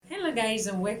Hello guys,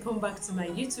 and welcome back to my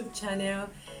YouTube channel.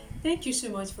 Thank you so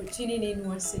much for tuning in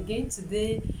once again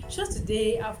today.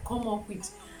 Today I've come up with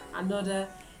another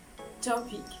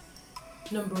topic.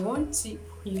 Number one tip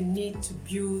you need to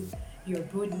build your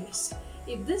boldness.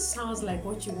 If this sounds like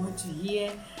what you want to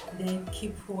hear, then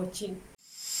keep watching.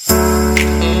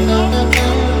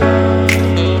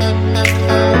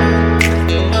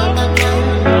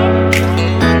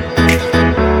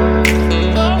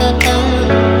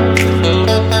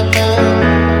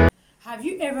 Have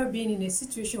you ever been in a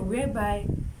situation whereby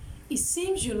it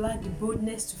seems you lack the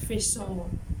boldness to face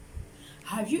someone?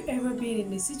 Have you ever been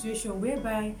in a situation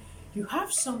whereby you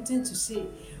have something to say,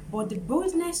 but the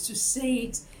boldness to say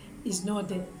it is not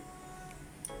there?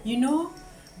 You know,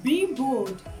 being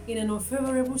bold in an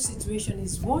unfavorable situation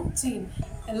is one thing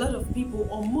a lot of people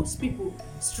or most people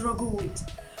struggle with.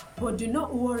 But do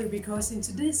not worry, because in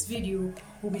today's video,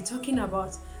 we'll be talking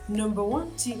about number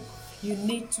one tip you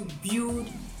need to build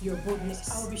your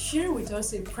boldness. I'll be sharing with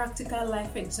us a practical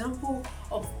life example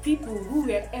of people who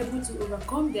were able to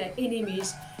overcome their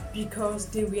enemies because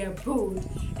they were bold,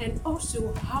 and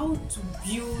also how to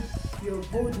build your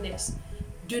boldness.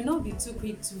 Do not be too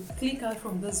quick to click out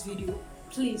from this video.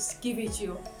 Please give it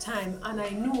your time, and I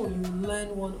know you'll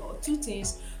learn one or two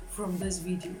things from this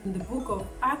video. In the book of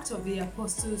Acts of the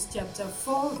Apostles chapter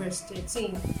 4 verse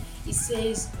 13, it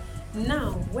says,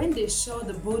 "Now when they saw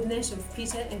the boldness of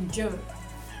Peter and John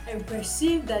and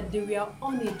perceived that they were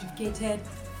uneducated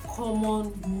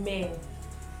common men,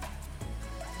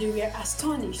 they were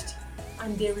astonished,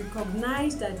 and they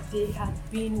recognized that they had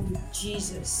been with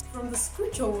Jesus." From the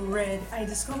scripture we read, I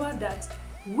discovered that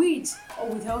with or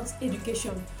without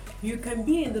education, you can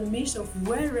be in the midst of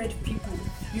well-read people,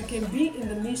 you can be in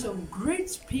the midst of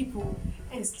great people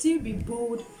and still be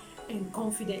bold and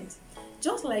confident.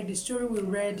 Just like the story we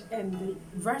read and the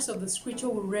verse of the scripture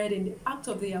we read in the Act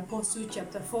of the Apostle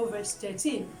chapter 4 verse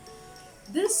 13.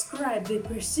 This scribe, they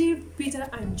perceived Peter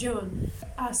and John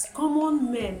as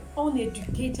common men,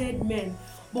 uneducated men.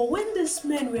 But when these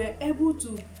men were able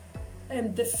to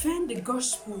defend the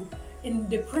gospel in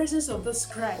the presence of the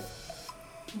scribe,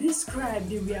 this scribe,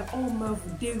 they were all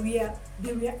marveled. They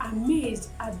were amazed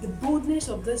at the boldness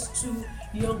of these two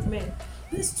young men.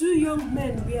 These two young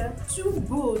men were too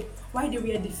bold while they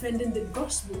were defending the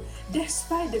gospel,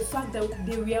 despite the fact that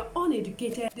they were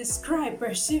uneducated. The scribe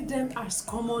perceived them as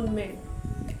common men.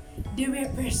 They were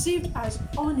perceived as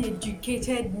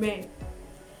uneducated men.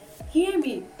 Hear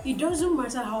me, it doesn't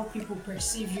matter how people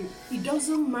perceive you. It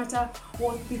doesn't matter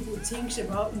what people think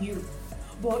about you.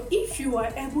 But if you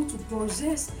are able to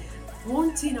possess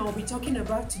one thing I'll be talking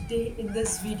about today in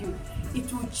this video,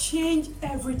 it will change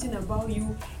everything about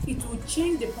you. It will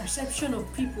change the perception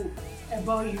of people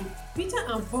about you. Peter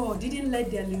and Paul didn't let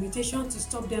their limitation to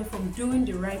stop them from doing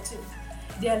the right thing.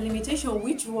 Their limitation,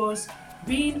 which was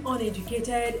being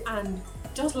uneducated, and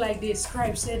just like the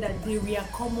scribe said that they were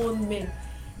common men,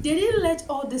 they didn't let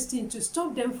all these things to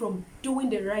stop them from doing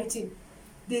the right thing.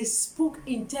 They spoke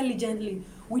intelligently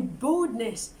with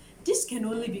boldness. This can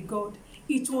only be God.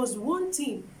 It was one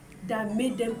thing that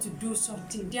made them to do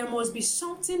something. There must be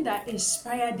something that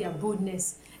inspired their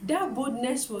boldness. That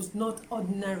boldness was not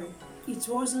ordinary. It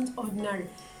wasn't ordinary.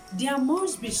 There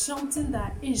must be something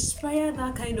that inspired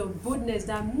that kind of boldness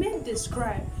that made the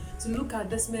scribe to look at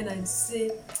this man and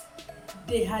say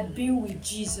they had been with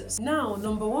Jesus. Now,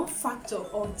 number one factor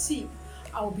or tip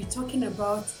I'll be talking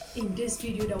about in this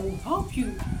video that will help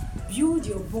you build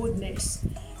your boldness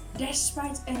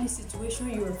despite any situation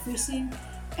you are facing,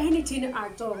 anything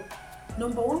at all.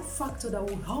 Number one factor that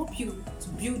will help you to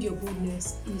build your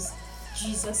boldness is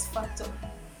Jesus factor.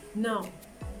 Now,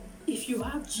 if you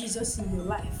have Jesus in your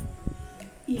life,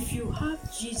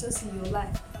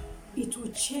 it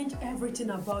will change everything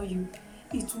about you.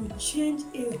 It will change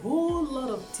a whole lot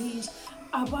of things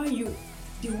about you.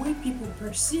 The way people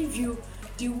perceive you,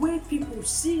 the way people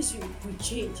see you will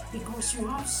change, because you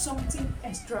have something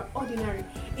extraordinary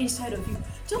inside of you.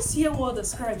 Just hear what the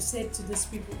scribe said to these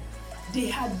people. They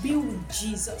had been with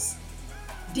Jesus.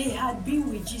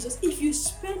 If you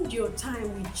spend your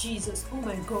time with Jesus, oh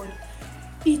my God,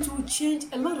 it will change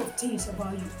a lot of things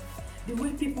about you. The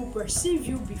way people perceive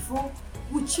you before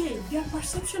will change. Their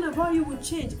perception about you will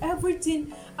change.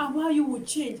 Everything about you will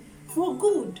change for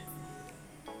good.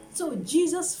 So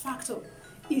Jesus factor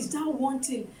is that one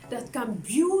thing that can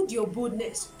build your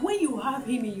boldness. When you have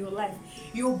him in your life,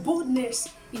 your boldness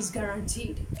is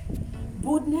guaranteed.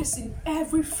 Boldness in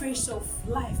every phase of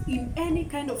life, in any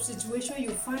kind of situation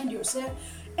you find yourself,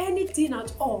 anything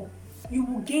at all, you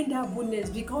will gain that boldness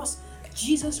because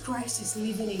Jesus Christ is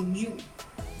living in you.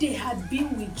 They had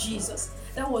been with Jesus.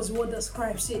 That was what the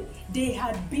scribe said. They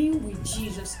had been with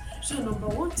Jesus. So number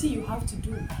one thing you have to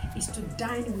do is to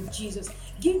dine with Jesus.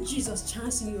 Give Jesus a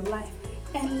chance in your life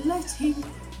and let him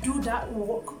do that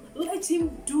work. Let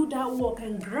him do that work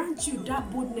and grant you that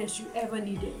boldness you ever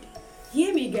needed.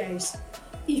 Hear me, guys.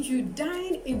 If you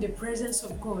dine in the presence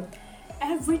of God,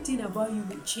 everything about you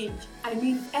will change. I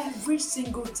mean, every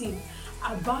single thing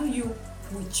about you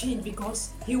will change,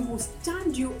 because he will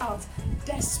stand you out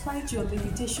despite your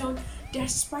limitation,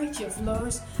 despite your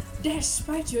flaws,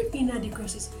 despite your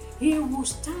inadequacies. He will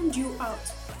stand you out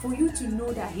for you to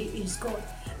know that he is God.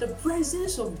 The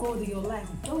presence of God in your life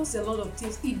does a lot of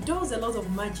things. It does a lot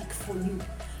of magic for you.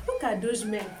 Look at those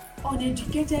men,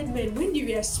 uneducated men. When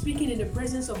they were speaking in the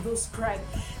presence of those scribes,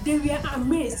 they were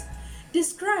amazed. The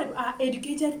scribes are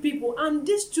educated people, and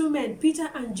these two men, Peter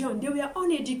and John, they were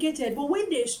uneducated, but when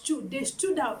they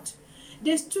stood out.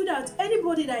 They stood out.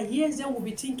 Anybody that hears them will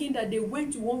be thinking that they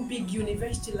went to one big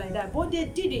university like that, but they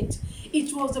didn't.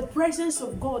 It was the presence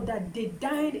of God that they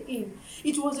dined in.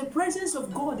 It was the presence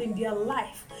of God in their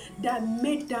life that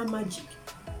made that magic.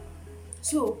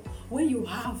 So when you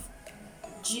have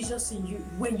Jesus in you,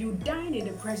 when you dine in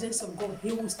the presence of God,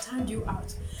 he will stand you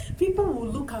out. People will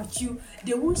look at you.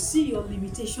 They won't see your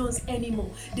limitations anymore.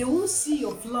 They won't see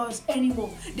your flaws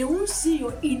anymore. They won't see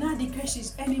your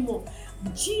inadequacies anymore.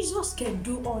 Jesus can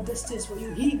do all these things for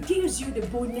you. He gives you the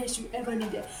boldness you ever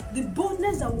needed. The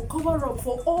boldness that will cover up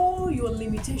for all your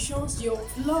limitations, your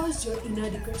flaws, your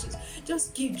inadequacies.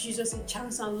 Just give Jesus a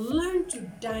chance and learn to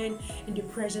dine in the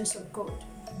presence of God.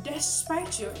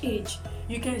 Despite your age,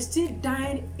 you can still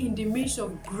dine in the midst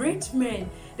of great men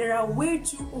that are way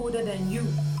too older than you.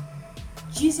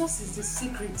 Jesus is the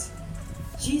secret.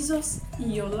 Jesus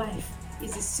in your life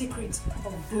is the secret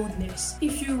of boldness.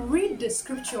 If you read the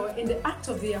scripture in the Acts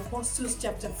of the Apostles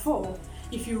chapter 4,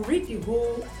 if you read the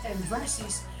whole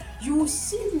verses, you will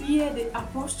see where the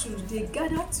apostles, they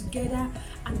gathered together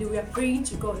and they were praying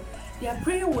to God. Their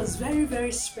prayer was very,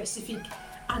 very specific,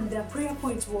 and their prayer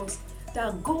point was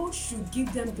that God should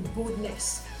give them the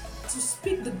boldness to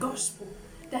speak the gospel,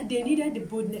 that they needed the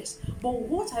boldness. But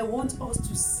what I want us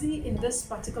to see in this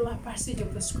particular passage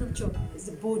of the scripture is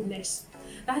the boldness.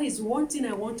 That is one thing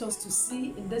I want us to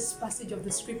see in this passage of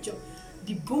the scripture.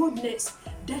 The boldness,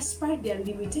 despite their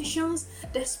limitations,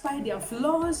 despite their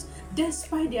flaws,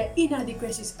 despite their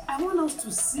inadequacies. I want us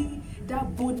to see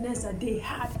that boldness that they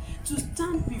had to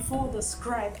stand before the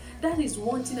scribe. That is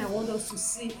one thing I want us to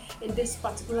see in this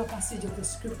particular passage of the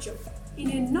scripture. In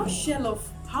a nutshell of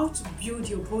how to build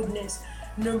your boldness,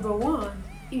 number one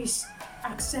is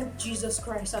accept Jesus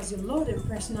Christ as your Lord and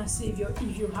personal Savior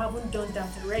if you haven't done that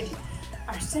already.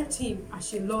 Accept him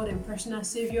as your Lord and personal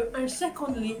Savior. And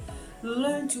secondly,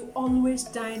 learn to always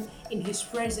dine in his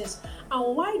presence.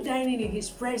 And while dining in his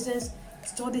presence,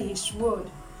 study his word.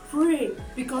 Pray,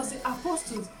 because the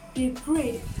apostles, they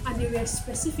prayed and they were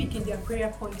specific in their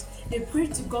prayer points. They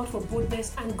prayed to God for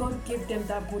boldness, and God gave them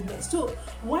that boldness. So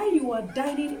while you are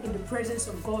dining in the presence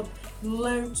of God,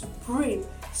 learn to pray,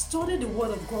 study the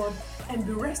word of God, and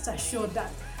be rest assured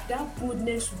that that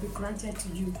boldness will be granted to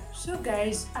you. So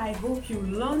guys, I hope you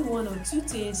learned one or two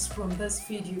things from this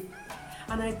video.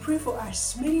 And I pray for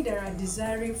as many that are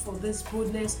desiring for this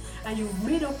boldness, and you've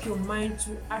made up your mind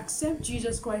to accept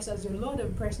Jesus Christ as your Lord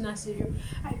and personal Savior.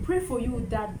 I pray for you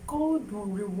that God will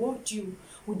reward you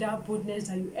with that boldness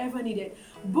that you ever needed.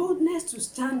 Boldness to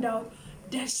stand out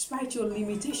despite your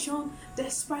limitation,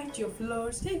 despite your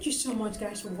flaws. Thank you so much,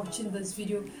 guys, for watching this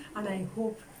video, and I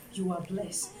hope you are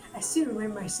blessed. I still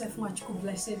remain myself Nwachukwu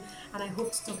Blessing, and I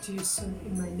hope to talk to you soon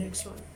in my next one.